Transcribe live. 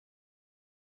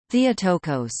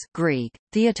Theotokos Greek,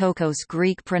 Theotokos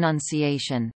Greek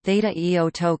pronunciation,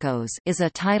 Theotokos is a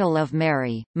title of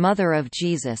Mary, Mother of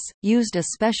Jesus, used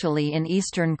especially in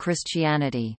Eastern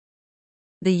Christianity.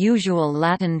 The usual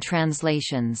Latin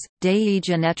translations, Dei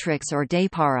Genetrix or Dei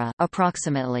Para,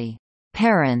 approximately,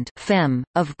 parent fem,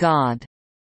 of God,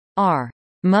 are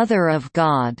Mother of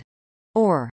God,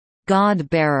 or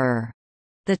God-bearer.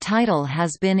 The title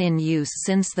has been in use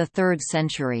since the 3rd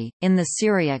century, in the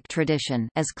Syriac tradition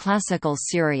as Classical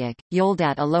Syriac,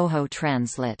 Yoldat Aloho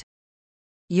translate.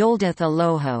 Yoldath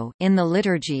Aloho in the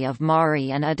Liturgy of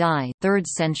Mari and Addai 3rd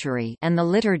century and the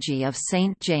Liturgy of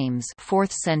Saint James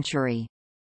 4th century.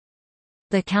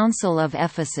 The Council of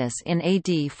Ephesus in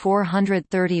AD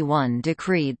 431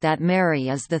 decreed that Mary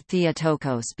is the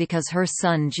Theotokos because her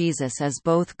son Jesus is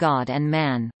both God and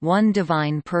man, one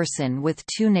divine person with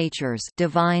two natures,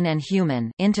 divine and human,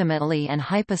 intimately and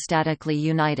hypostatically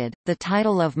united. The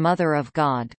title of Mother of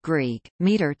God, Greek,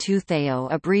 Meter tou Theo,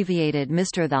 abbreviated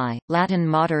Mr. Thy, Latin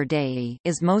Mater Dei,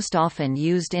 is most often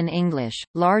used in English,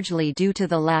 largely due to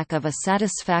the lack of a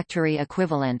satisfactory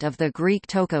equivalent of the Greek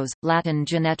tokos, Latin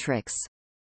genetrix.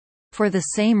 For the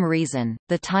same reason,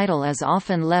 the title is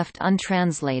often left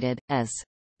untranslated, as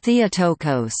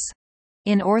Theotokos,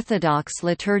 in Orthodox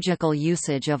liturgical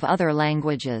usage of other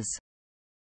languages.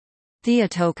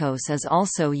 Theotokos is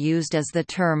also used as the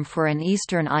term for an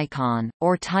Eastern icon,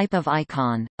 or type of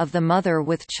icon, of the mother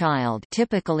with child,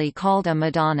 typically called a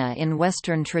Madonna in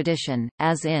Western tradition,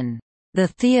 as in the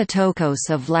Theotokos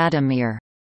of Vladimir,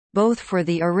 both for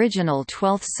the original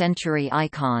 12th-century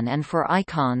icon and for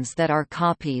icons that are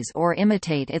copies or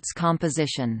imitate its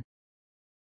composition.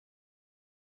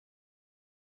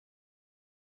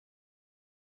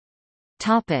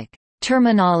 Topic: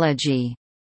 Terminology.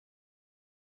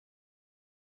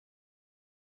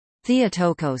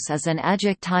 Theotokos is an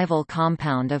adjectival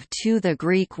compound of the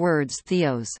Greek words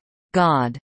theos,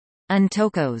 God, and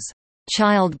tokos,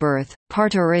 childbirth,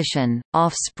 parturition,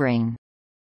 offspring.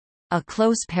 A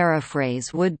close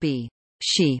paraphrase would be,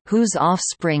 she whose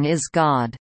offspring is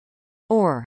God,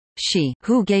 or she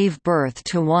who gave birth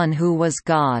to one who was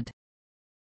God.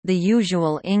 The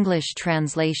usual English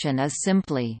translation is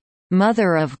simply,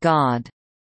 Mother of God.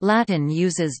 Latin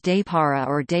uses Dei Para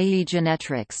or Dei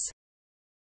Genetrix.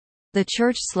 The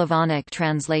Church Slavonic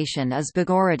translation is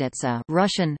Bogorodica,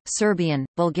 Russian, Serbian,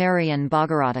 Bulgarian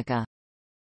Bogorodica.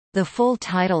 The full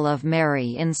title of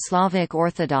Mary in Slavic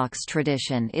Orthodox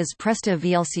tradition is Presta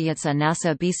Vielsietsa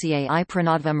Nasa Bca I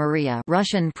Pranadva Maria,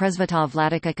 Russian Presvita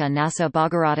Vladikica Nasa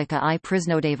Bogorodica I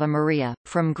Prisnodeva Maria,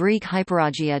 from Greek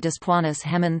Hyperagia Disponis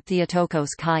Hemen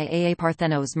Theotokos Kai Aa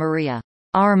Parthenos Maria,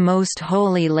 Our Most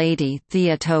Holy Lady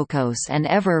Theotokos and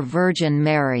Ever Virgin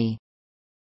Mary.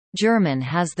 German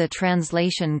has the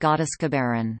translation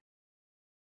Gottesgeberin.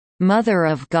 Mother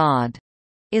of God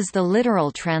is the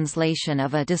literal translation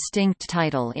of a distinct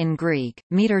title in Greek,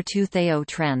 Meter tou Theo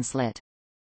translate.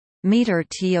 Meter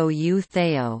tou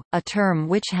Theo, a term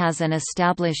which has an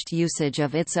established usage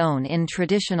of its own in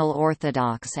traditional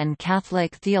Orthodox and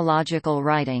Catholic theological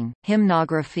writing,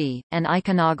 hymnography, and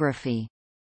iconography.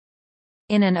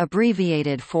 In an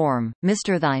abbreviated form,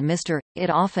 Mr. Thy Mr., it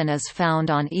often is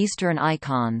found on Eastern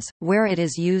icons, where it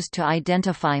is used to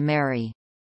identify Mary.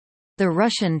 The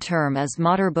Russian term is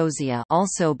Materbozia,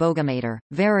 also Bogomater.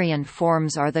 Variant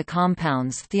forms are the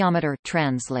compounds theometer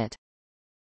translate.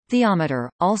 Theometer,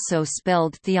 also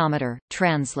spelled theometer,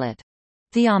 translate.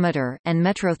 Theometer and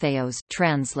metrotheos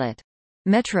translate.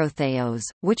 Metrotheos,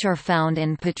 which are found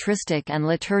in patristic and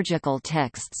liturgical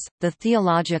texts. The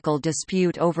theological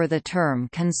dispute over the term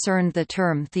concerned the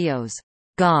term theos,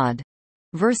 God,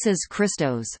 versus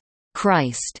Christos,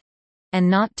 Christ, and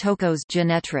not tokos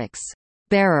genetrix,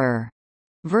 bearer,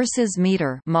 versus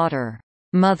meter mater,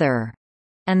 mother,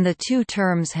 and the two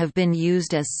terms have been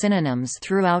used as synonyms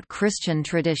throughout Christian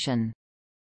tradition.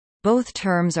 Both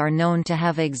terms are known to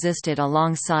have existed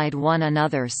alongside one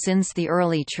another since the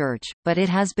early Church, but it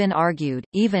has been argued,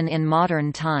 even in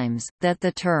modern times, that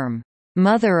the term,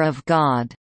 Mother of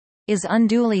God, is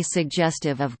unduly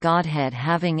suggestive of Godhead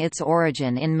having its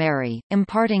origin in Mary,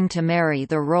 imparting to Mary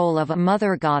the role of a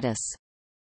mother goddess.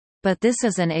 But this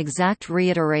is an exact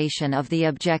reiteration of the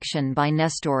objection by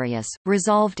Nestorius,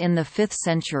 resolved in the 5th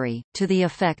century, to the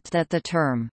effect that the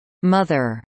term,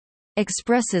 mother,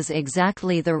 expresses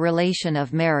exactly the relation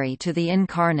of Mary to the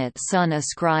incarnate Son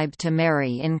ascribed to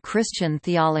Mary in Christian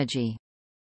theology.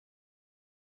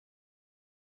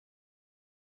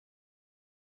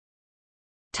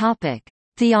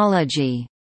 Theology.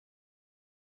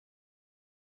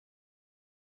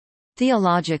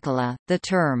 Theologically, the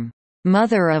term,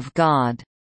 Mother of God,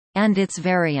 and its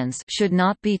variants should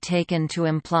not be taken to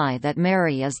imply that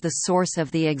Mary is the source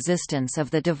of the existence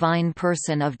of the divine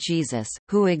person of Jesus,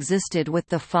 who existed with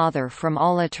the Father from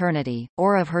all eternity,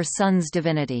 or of her Son's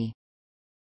divinity.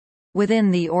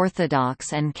 Within the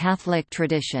Orthodox and Catholic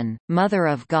tradition, Mother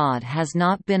of God has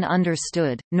not been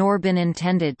understood, nor been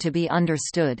intended to be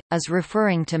understood, as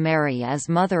referring to Mary as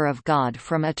Mother of God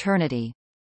from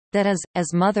eternity—that is,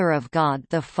 as Mother of God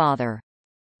the Father,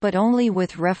 but only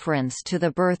with reference to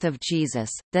the birth of Jesus,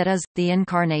 that is, the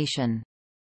Incarnation.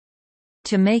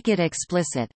 To make it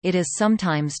explicit, it is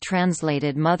sometimes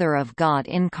translated Mother of God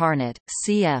Incarnate,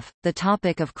 cf. the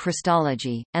topic of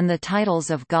Christology, and the titles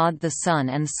of God the Son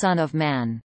and Son of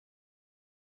Man.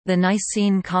 The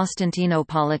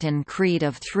Nicene-Constantinopolitan Creed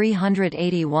of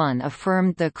 381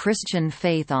 affirmed the Christian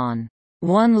faith on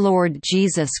one Lord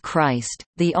Jesus Christ,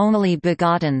 the only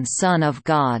begotten Son of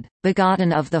God,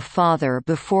 begotten of the Father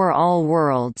before all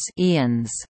worlds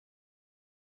eons,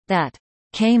 that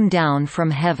came down from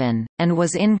heaven, and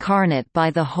was incarnate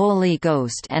by the Holy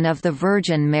Ghost and of the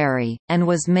Virgin Mary, and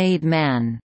was made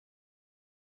man.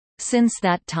 Since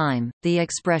that time, the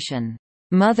expression,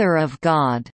 Mother of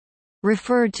God,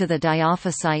 referred to the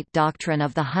Diophysite doctrine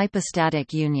of the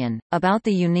hypostatic union, about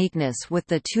the uniqueness with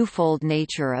the twofold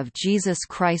nature of Jesus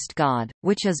Christ God,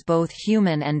 which is both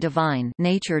human and divine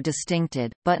nature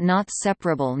distincted, but not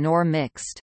separable nor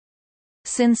mixed.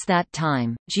 Since that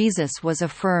time, Jesus was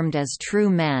affirmed as true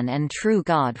man and true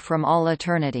God from all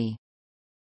eternity.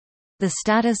 The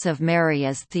status of Mary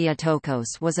as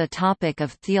Theotokos was a topic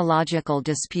of theological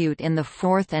dispute in the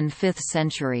 4th and 5th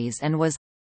centuries and was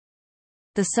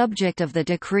the subject of the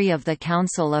decree of the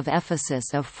Council of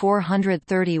Ephesus of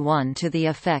 431 to the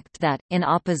effect that, in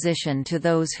opposition to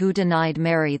those who denied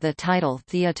Mary the title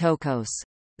Theotokos,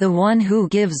 the one who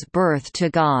gives birth to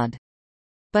God,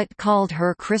 but called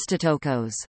her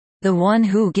Christotokos, the one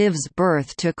who gives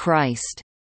birth to Christ.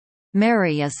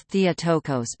 Mary is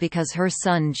Theotokos because her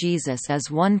son Jesus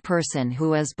is one person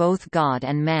who is both God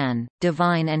and man,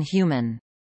 divine and human.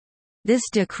 This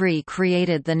decree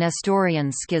created the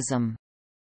Nestorian Schism.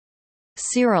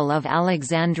 Cyril of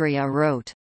Alexandria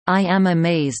wrote, I am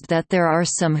amazed that there are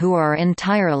some who are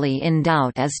entirely in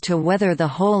doubt as to whether the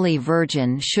Holy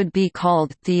Virgin should be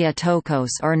called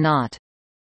Theotokos or not.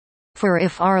 For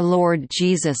if our Lord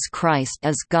Jesus Christ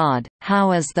is God,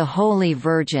 how is the Holy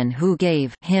Virgin who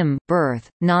gave him birth,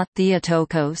 not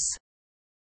Theotokos?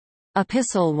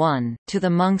 Epistle 1, to the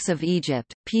monks of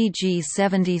Egypt, pg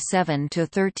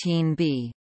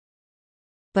 77-13b.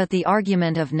 But the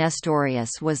argument of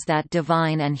Nestorius was that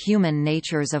divine and human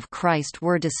natures of Christ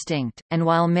were distinct, and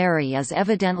while Mary is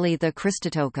evidently the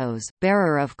Christotokos,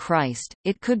 bearer of Christ,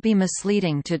 it could be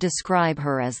misleading to describe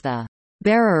her as the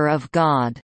bearer of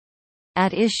God.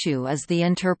 At issue is the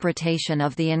interpretation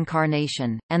of the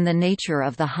Incarnation, and the nature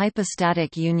of the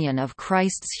hypostatic union of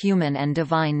Christ's human and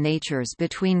divine natures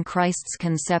between Christ's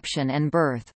conception and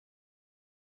birth.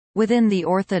 Within the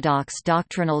Orthodox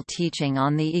doctrinal teaching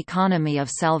on the economy of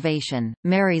salvation,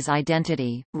 Mary's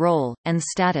identity, role, and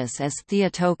status as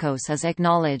Theotokos is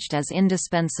acknowledged as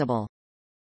indispensable.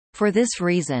 For this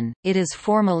reason, it is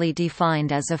formally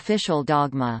defined as official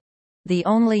dogma. The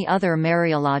only other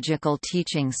Mariological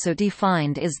teaching so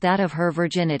defined is that of her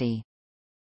virginity.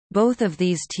 Both of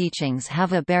these teachings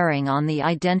have a bearing on the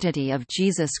identity of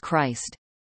Jesus Christ.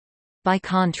 By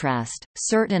contrast,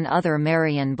 certain other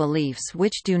Marian beliefs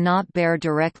which do not bear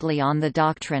directly on the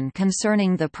doctrine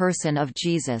concerning the person of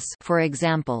Jesus, for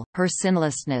example, her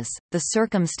sinlessness, the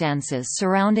circumstances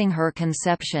surrounding her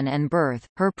conception and birth,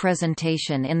 her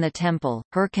presentation in the temple,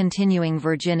 her continuing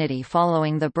virginity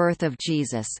following the birth of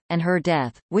Jesus, and her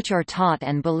death, which are taught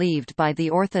and believed by the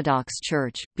Orthodox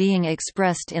Church, being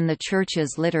expressed in the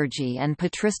Church's liturgy and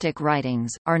patristic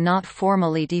writings, are not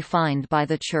formally defined by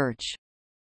the Church.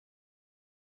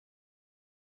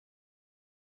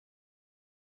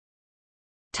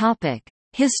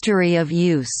 History of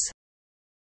use.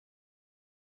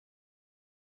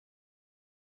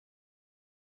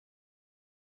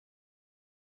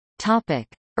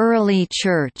 Early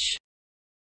Church.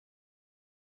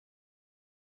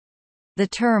 The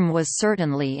term was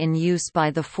certainly in use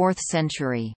by the 4th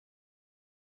century.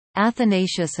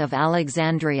 Athanasius of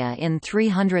Alexandria in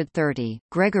 330,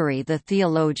 Gregory the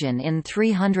Theologian in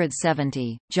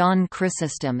 370, John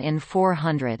Chrysostom in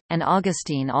 400, and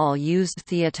Augustine all used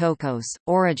Theotokos.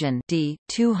 Origen d.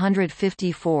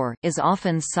 254 is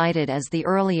often cited as the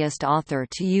earliest author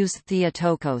to use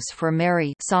Theotokos for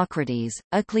Mary. Socrates,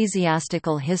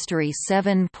 Ecclesiastical History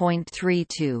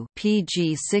 7.32,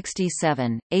 pg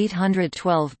 67,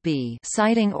 812b,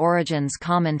 citing Origen's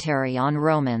commentary on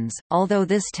Romans, although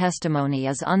this testimony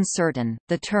is uncertain.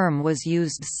 The term was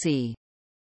used c.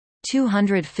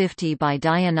 250 by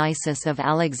Dionysius of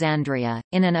Alexandria,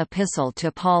 in an epistle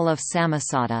to Paul of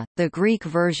Samosata. The Greek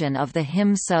version of the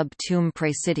hymn Sub Tuum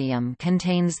Praesidium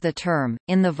contains the term,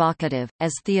 in the vocative,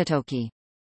 as Theotokos.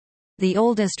 The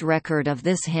oldest record of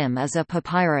this hymn is a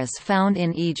papyrus found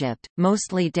in Egypt,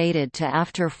 mostly dated to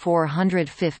after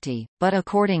 450, but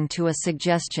according to a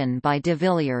suggestion by de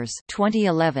Villiers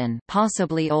 2011,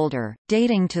 possibly older,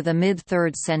 dating to the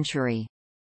mid-3rd century.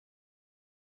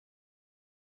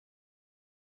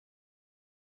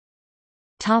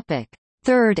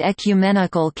 Third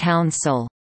Ecumenical Council.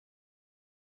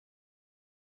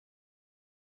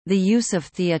 The use of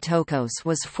Theotokos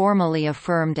was formally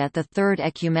affirmed at the Third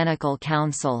Ecumenical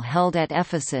Council held at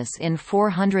Ephesus in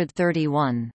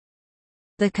 431.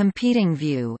 The competing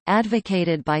view,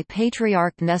 advocated by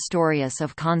Patriarch Nestorius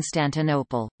of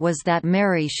Constantinople, was that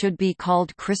Mary should be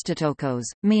called Christotokos,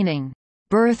 meaning,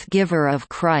 birth-giver of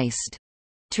Christ,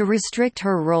 to restrict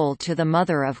her role to the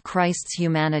mother of Christ's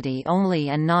humanity only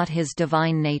and not his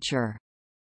divine nature.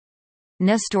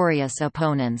 Nestorius'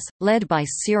 opponents, led by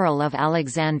Cyril of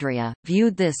Alexandria,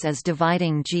 viewed this as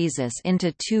dividing Jesus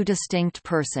into two distinct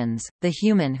persons, the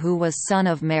human who was son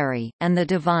of Mary, and the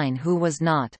divine who was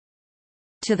not.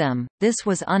 To them, this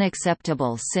was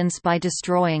unacceptable since by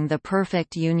destroying the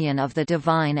perfect union of the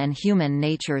divine and human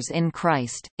natures in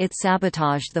Christ, it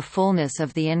sabotaged the fullness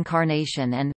of the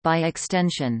Incarnation and, by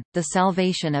extension, the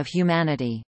salvation of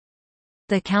humanity.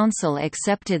 The Council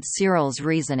accepted Cyril's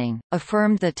reasoning,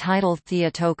 affirmed the title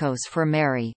Theotokos for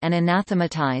Mary, and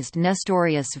anathematized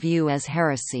Nestorius' view as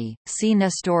heresy. See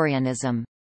Nestorianism.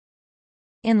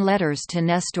 In letters to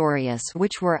Nestorius,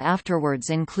 which were afterwards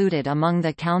included among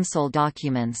the Council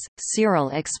documents,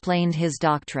 Cyril explained his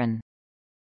doctrine.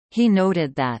 He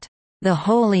noted that, "The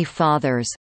Holy Fathers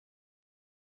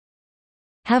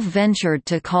have ventured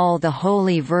to call the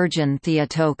Holy Virgin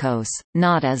Theotokos,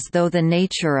 not as though the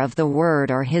nature of the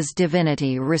Word or his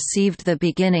divinity received the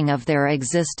beginning of their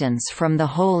existence from the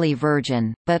Holy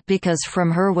Virgin, but because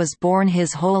from her was born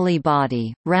his holy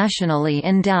body, rationally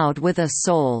endowed with a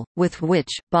soul, with which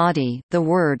body the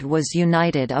Word was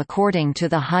united according to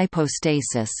the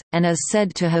hypostasis, and is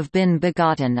said to have been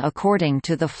begotten according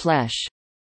to the flesh."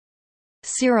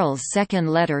 Cyril's second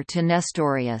letter to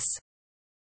Nestorius.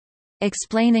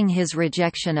 Explaining his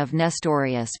rejection of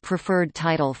Nestorius' preferred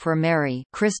title for Mary,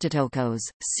 Christotokos,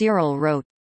 Cyril wrote,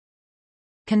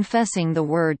 "Confessing the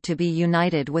Word to be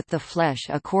united with the flesh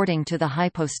according to the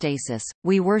hypostasis,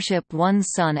 we worship one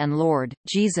Son and Lord,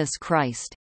 Jesus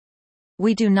Christ.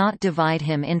 We do not divide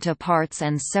him into parts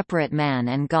and separate man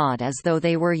and God as though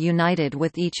they were united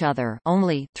with each other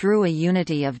only through a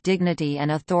unity of dignity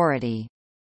and authority.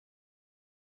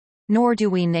 Nor do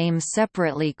we name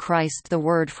separately Christ the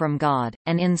Word from God,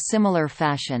 and in similar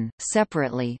fashion,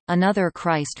 separately, another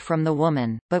Christ from the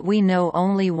woman, but we know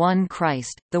only one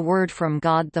Christ, the Word from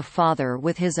God the Father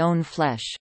with his own flesh.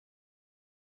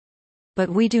 But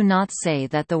we do not say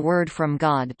that the Word from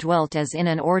God dwelt as in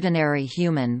an ordinary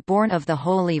human born of the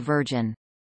Holy Virgin.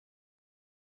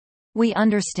 We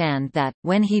understand that,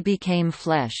 when he became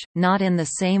flesh, not in the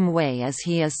same way as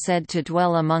he is said to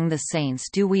dwell among the saints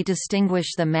do we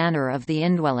distinguish the manner of the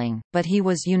indwelling, but he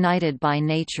was united by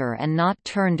nature and not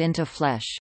turned into flesh.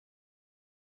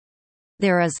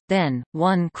 There is, then,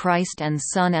 one Christ and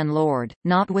Son and Lord,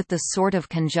 not with the sort of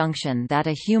conjunction that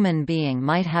a human being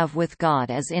might have with God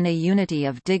as in a unity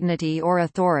of dignity or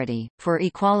authority, for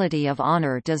equality of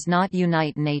honor does not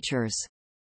unite natures.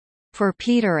 For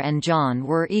Peter and John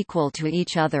were equal to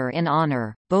each other in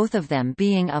honor, both of them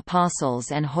being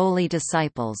apostles and holy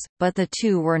disciples, but the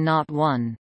two were not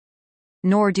one.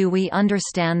 Nor do we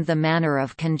understand the manner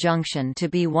of conjunction to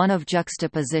be one of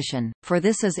juxtaposition, for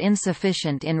this is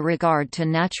insufficient in regard to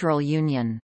natural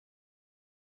union.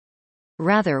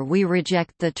 Rather we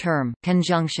reject the term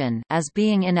conjunction as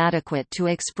being inadequate to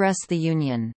express the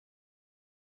union.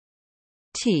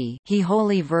 He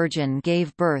Holy Virgin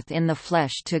gave birth in the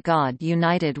flesh to God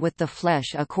united with the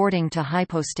flesh according to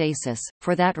hypostasis,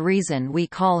 for that reason we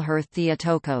call her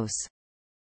Theotokos.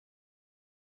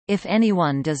 If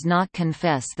anyone does not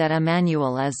confess that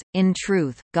Emmanuel is, in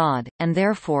truth, God, and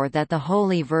therefore that the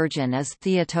Holy Virgin is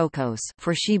Theotokos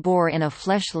for she bore in a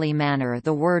fleshly manner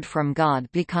the Word from God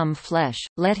become flesh,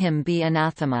 let him be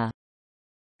anathema.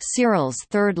 Cyril's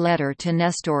third letter to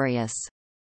Nestorius.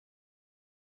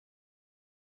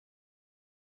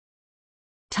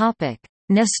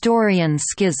 Nestorian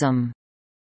Schism.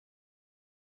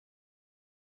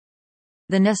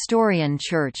 The Nestorian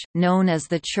Church, known as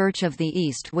the Church of the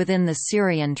East within the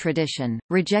Syrian tradition,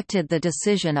 rejected the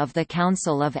decision of the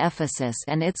Council of Ephesus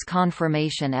and its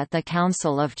confirmation at the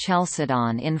Council of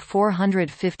Chalcedon in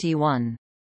 451.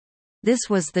 This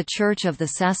was the Church of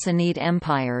the Sassanid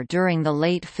Empire during the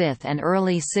late 5th and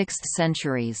early 6th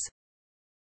centuries.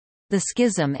 The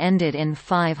schism ended in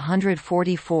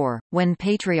 544, when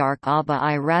Patriarch Abba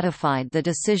I ratified the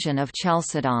decision of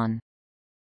Chalcedon.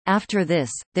 After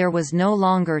this, there was no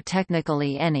longer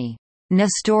technically any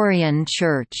Nestorian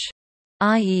Church,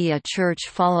 i.e. a church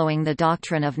following the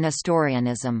doctrine of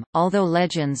Nestorianism, although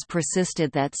legends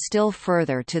persisted that still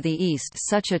further to the east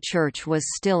such a church was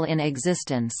still in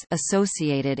existence,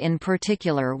 associated in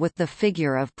particular with the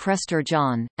figure of Prester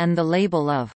John, and the label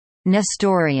of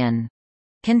Nestorian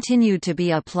continued to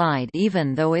be applied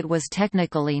even though it was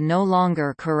technically no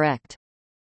longer correct.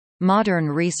 Modern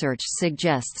research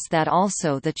suggests that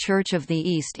also the Church of the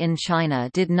East in China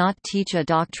did not teach a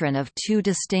doctrine of two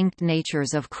distinct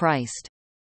natures of Christ.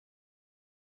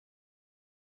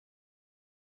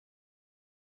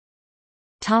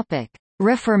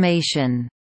 Reformation.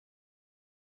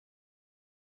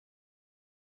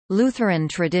 Lutheran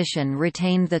tradition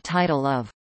retained the title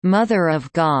of Mother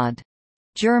of God,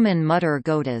 German Mutter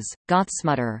Gottes,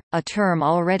 Gottsmutter, a term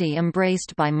already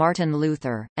embraced by Martin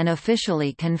Luther, and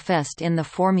officially confessed in the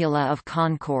Formula of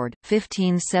Concord,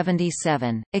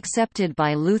 1577, accepted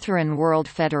by Lutheran World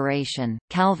Federation.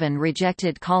 Calvin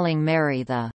rejected calling Mary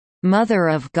the Mother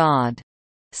of God,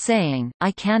 saying,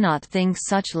 "I cannot think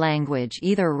such language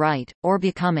either right, or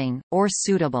becoming, or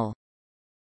suitable."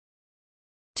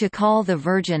 To call the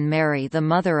Virgin Mary the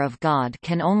Mother of God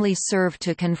can only serve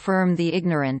to confirm the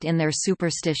ignorant in their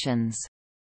superstitions.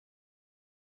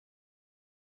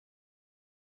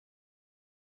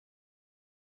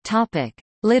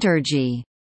 Liturgy.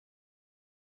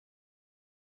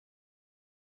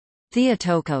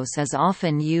 Theotokos is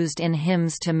often used in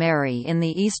hymns to Mary in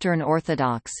the Eastern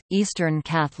Orthodox, Eastern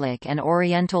Catholic and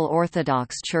Oriental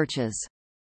Orthodox churches.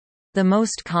 The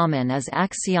most common is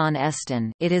Axion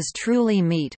Estin, it is truly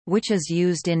meet, which is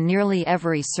used in nearly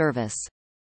every service.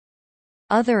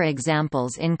 Other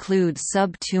examples include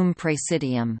Sub Tuum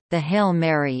Praesidium, the Hail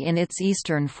Mary in its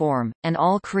Eastern form, and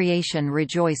All Creation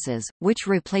Rejoices, which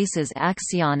replaces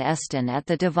Axion Estin at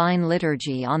the Divine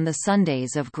Liturgy on the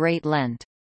Sundays of Great Lent.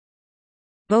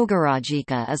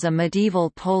 Bogorodica is a medieval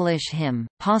Polish hymn,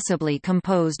 possibly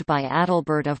composed by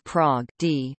Adalbert of Prague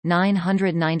d.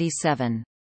 997.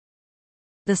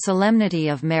 The Solemnity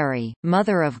of Mary,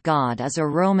 Mother of God is a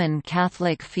Roman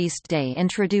Catholic feast day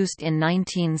introduced in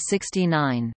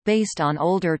 1969, based on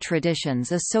older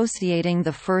traditions associating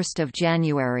the 1st of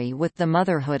January with the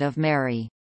motherhood of Mary.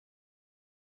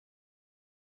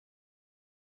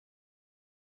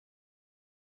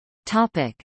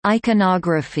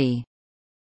 Iconography.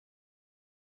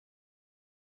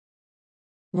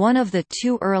 One of the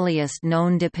two earliest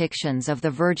known depictions of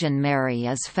the Virgin Mary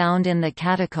is found in the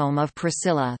Catacomb of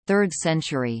Priscilla, 3rd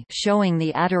century, showing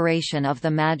the adoration of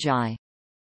the Magi.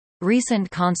 Recent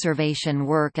conservation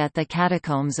work at the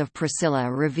Catacombs of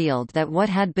Priscilla revealed that what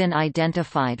had been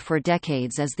identified for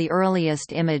decades as the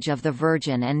earliest image of the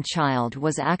Virgin and Child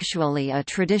was actually a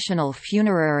traditional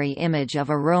funerary image of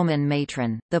a Roman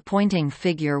matron. The pointing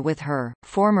figure with her,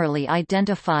 formerly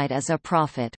identified as a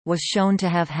prophet, was shown to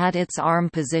have had its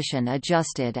arm position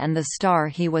adjusted and the star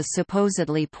he was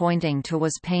supposedly pointing to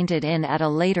was painted in at a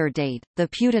later date. The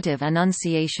putative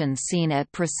Annunciation scene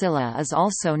at Priscilla is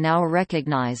also now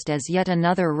recognized as yet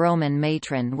another Roman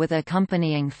matron with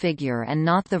accompanying figure and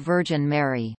not the Virgin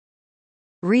Mary.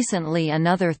 Recently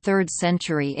another 3rd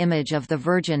century image of the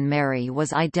Virgin Mary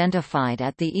was identified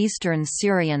at the eastern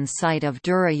Syrian site of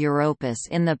Dura Europos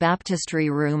in the baptistry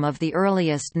room of the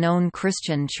earliest known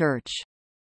Christian church.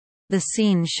 The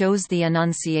scene shows the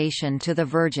Annunciation to the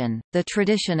Virgin. The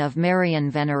tradition of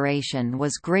Marian veneration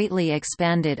was greatly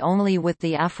expanded only with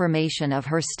the affirmation of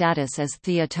her status as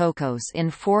Theotokos in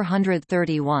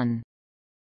 431.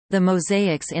 The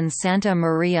mosaics in Santa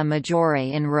Maria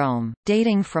Maggiore in Rome,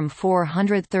 dating from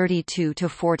 432 to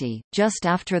 40, just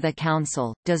after the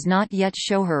council, does not yet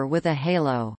show her with a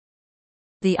halo.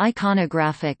 The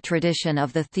iconographic tradition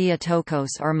of the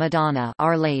Theotokos or Madonna,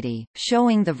 Our Lady,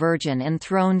 showing the Virgin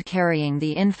enthroned carrying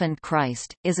the infant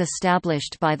Christ, is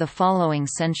established by the following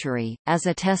century, as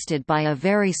attested by a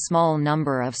very small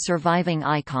number of surviving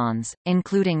icons,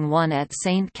 including one at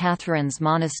St. Catherine's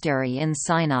Monastery in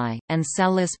Sinai, and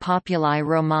Salis Populi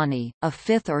Romani, a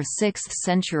 5th or 6th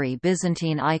century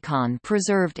Byzantine icon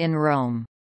preserved in Rome.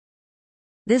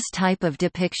 This type of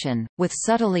depiction, with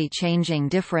subtly changing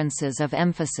differences of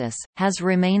emphasis, has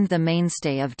remained the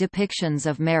mainstay of depictions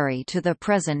of Mary to the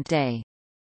present day.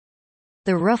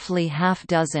 The roughly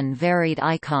half-dozen varied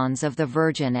icons of the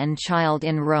Virgin and Child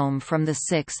in Rome from the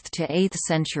 6th to 8th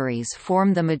centuries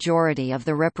form the majority of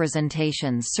the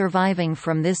representations surviving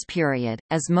from this period,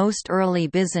 as most early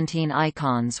Byzantine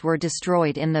icons were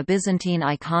destroyed in the Byzantine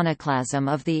iconoclasm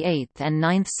of the 8th and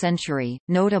 9th century,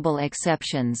 notable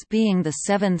exceptions being the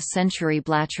 7th century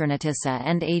Blachernitissa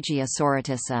and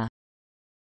Agiosoritissa.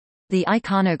 The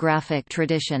iconographic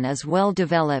tradition is well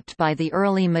developed by the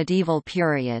early medieval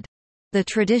period. The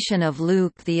tradition of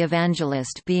Luke the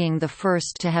Evangelist being the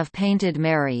first to have painted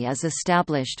Mary is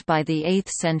established by the 8th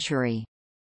century.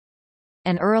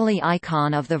 An early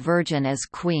icon of the Virgin as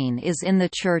Queen is in the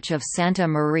Church of Santa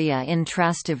Maria in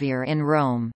Trastevere in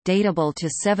Rome, datable to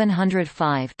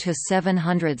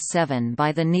 705–707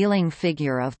 by the kneeling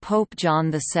figure of Pope John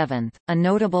VII, a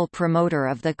notable promoter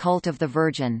of the cult of the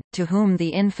Virgin, to whom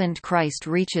the infant Christ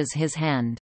reaches his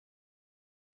hand.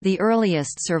 The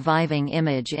earliest surviving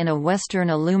image in a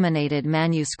Western illuminated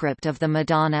manuscript of the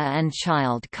Madonna and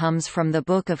Child comes from the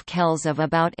Book of Kells of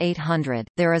about 800.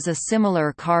 There is a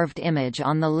similar carved image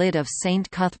on the lid of St.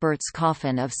 Cuthbert's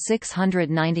coffin of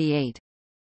 698.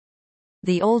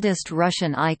 The oldest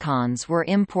Russian icons were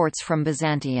imports from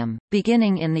Byzantium,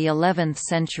 beginning in the 11th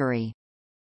century.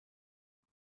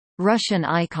 Russian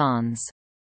icons.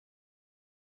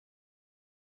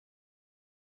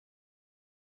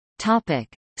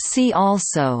 See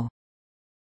also: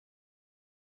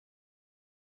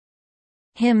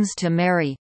 Hymns to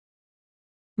Mary,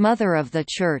 Mother of the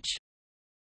Church.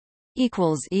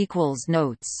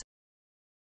 Notes